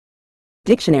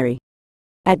Dictionary.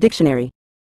 At dictionary.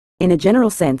 In a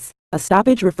general sense, a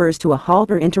stoppage refers to a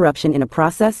halt or interruption in a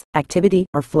process, activity,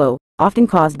 or flow, often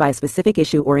caused by a specific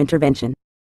issue or intervention.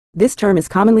 This term is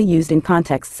commonly used in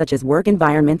contexts such as work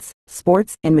environments,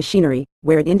 sports, and machinery,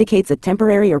 where it indicates a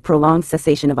temporary or prolonged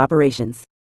cessation of operations.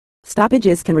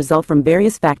 Stoppages can result from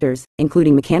various factors,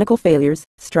 including mechanical failures,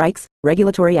 strikes,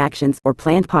 regulatory actions, or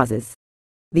planned pauses.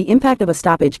 The impact of a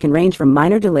stoppage can range from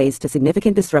minor delays to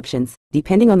significant disruptions,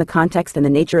 depending on the context and the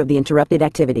nature of the interrupted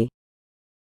activity.